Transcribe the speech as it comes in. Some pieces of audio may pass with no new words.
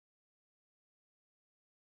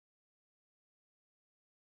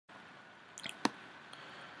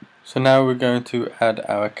So now we're going to add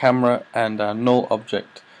our camera and our null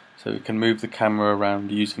object, so we can move the camera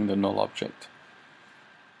around using the null object.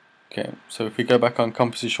 Okay, so if we go back on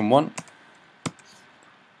composition 1,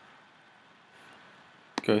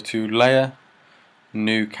 go to layer,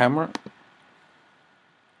 new camera,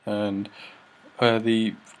 and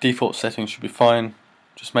the default settings should be fine.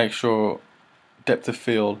 Just make sure depth of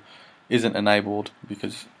field isn't enabled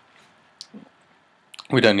because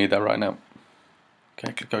we don't need that right now.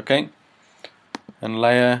 Okay, click OK, and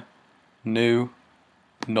layer, new,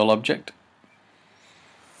 null object.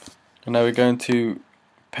 And now we're going to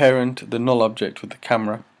parent the null object with the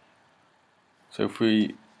camera. So if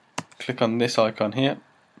we click on this icon here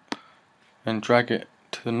and drag it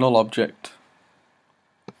to the null object,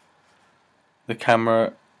 the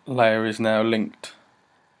camera layer is now linked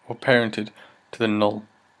or parented to the null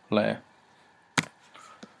layer.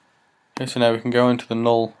 Okay, so now we can go into the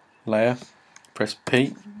null layer, press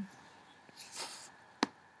P,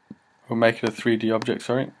 we'll make it a 3D object,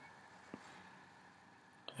 sorry.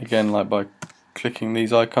 Again, like by clicking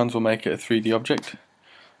these icons, we'll make it a 3D object.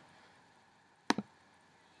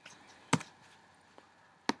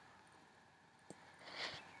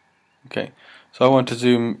 Okay, so I want to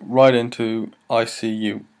zoom right into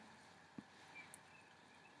ICU.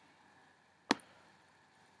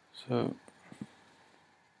 So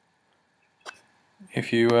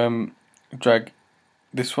if you drag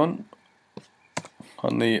this one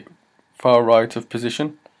on the far right of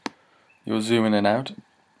position, you'll zoom in and out.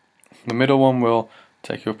 The middle one will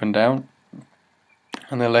take you up and down,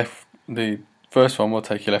 and the first one will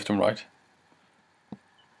take you left and right.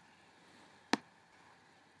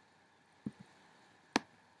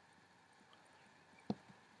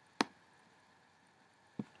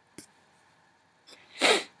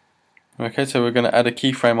 Okay, so we're going to add a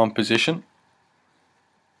keyframe on position.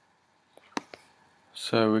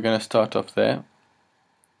 So we're going to start off there.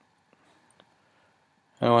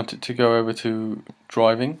 I want it to go over to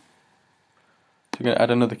driving. So we're going to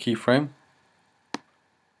add another keyframe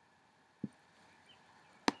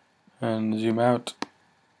and zoom out.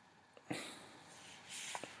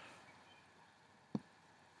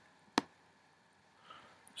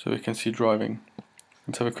 So we can see driving.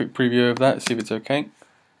 Let's have a quick preview of that, see if it's okay.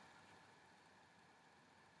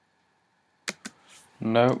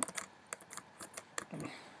 No.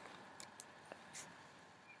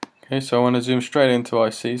 Okay, so I want to zoom straight into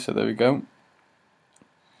IC, so there we go.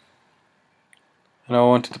 And I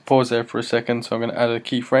wanted to pause there for a second, so I'm going to add a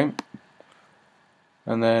keyframe.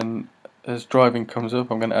 And then as driving comes up,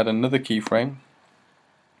 I'm going to add another keyframe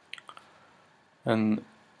and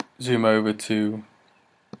zoom over to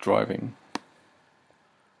driving.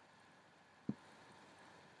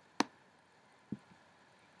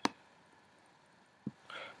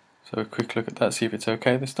 So a quick look at that, see if it's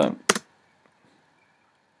okay this time.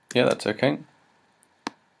 Yeah, that's okay.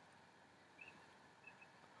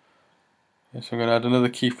 So I'm going to add another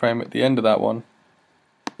keyframe at the end of that one,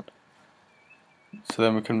 so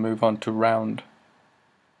then we can move on to round.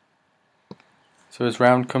 So as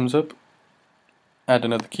round comes up, add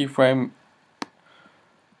another keyframe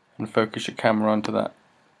and focus your camera onto that.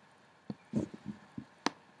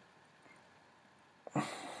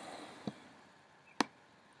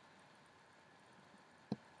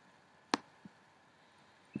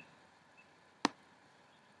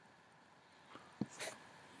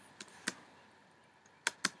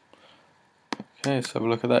 Okay, so have a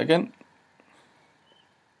look at that again.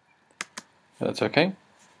 That's okay.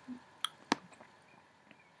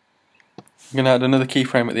 I'm going to add another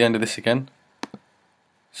keyframe at the end of this again,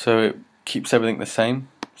 so it keeps everything the same.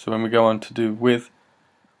 So when we go on to do width,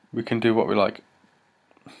 we can do what we like.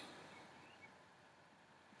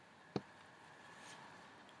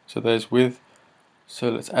 So there's width. So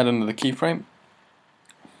let's add another keyframe.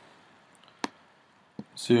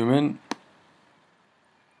 Zoom in.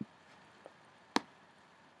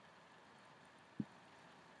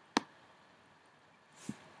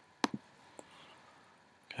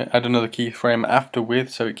 Okay, add another keyframe after width,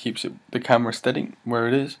 so it keeps the camera steady where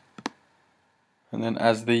it is. And then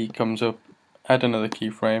as the comes up, add another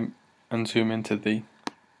keyframe and zoom into the.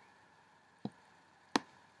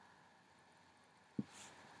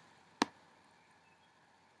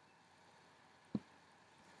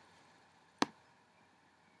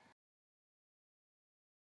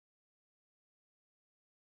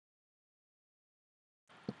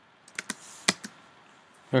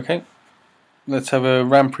 Okay, let's have a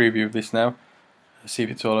RAM preview of this now, see if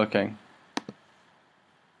it's all okay.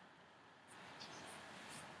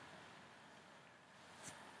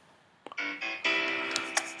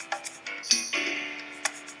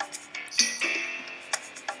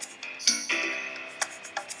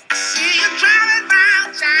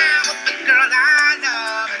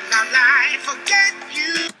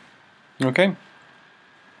 Okay,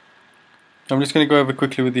 I'm just going to go over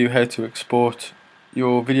quickly with you how to export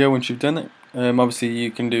your video once you've done it. Obviously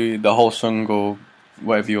you can do the whole song or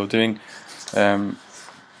whatever you're doing. I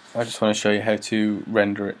just want to show you how to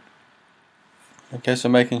render it. Okay, so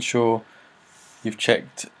making sure you've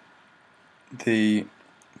checked the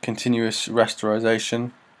continuous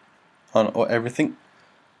rasterization on everything,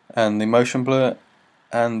 and the motion blur,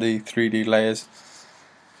 and the 3D layers,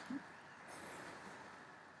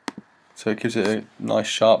 so it gives it a nice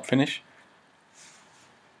sharp finish.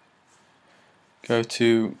 Go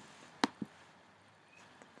to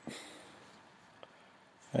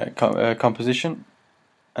composition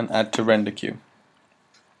and add to render queue.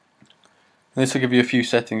 And this will give you a few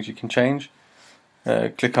settings you can change.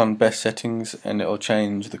 Click on best settings and it will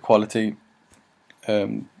change the quality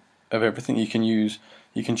of everything. You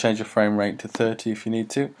can change the frame rate to 30 if you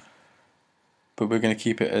need to, but we're going to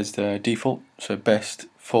keep it as the default, so best,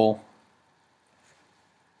 full,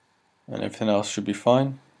 and everything else should be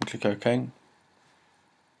fine. Click OK.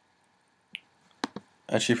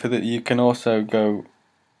 Actually, for that you can also go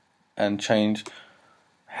and change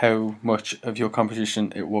how much of your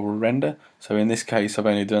composition it will render. So in this case I've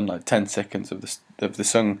only done like 10 seconds of the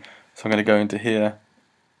song, so I'm going to go into here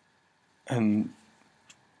and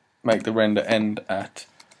make the render end at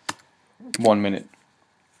 1 minute.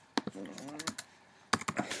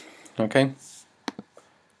 Okay,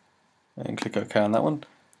 and click OK on that one.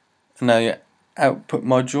 And now your output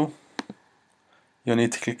module, you'll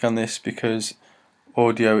need to click on this because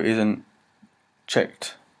audio isn't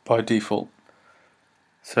checked by default.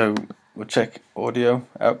 So we'll check audio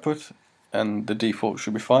output and the default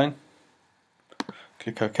should be fine.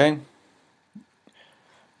 Click OK. And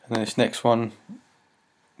then this next one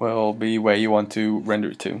will be where you want to render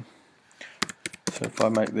it to. So if I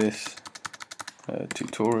make this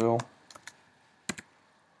tutorial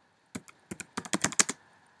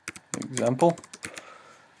example,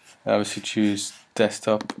 I obviously choose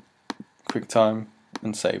desktop, QuickTime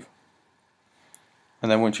and save.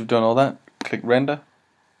 And then once you've done all that, click render.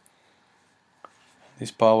 This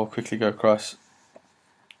bar will quickly go across,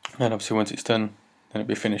 and obviously once it's done, then it'll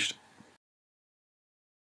be finished.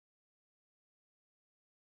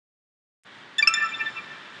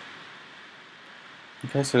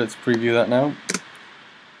 Okay, so let's preview that now.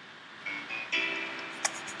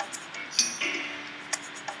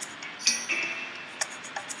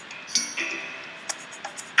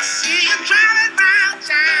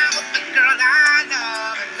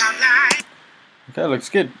 Okay, looks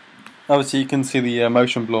good. Obviously you can see the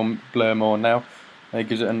motion blur more now. It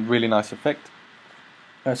gives it a really nice effect.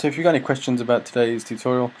 So if you've got any questions about today's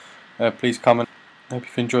tutorial, please comment. I hope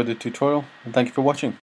you've enjoyed the tutorial, and thank you for watching.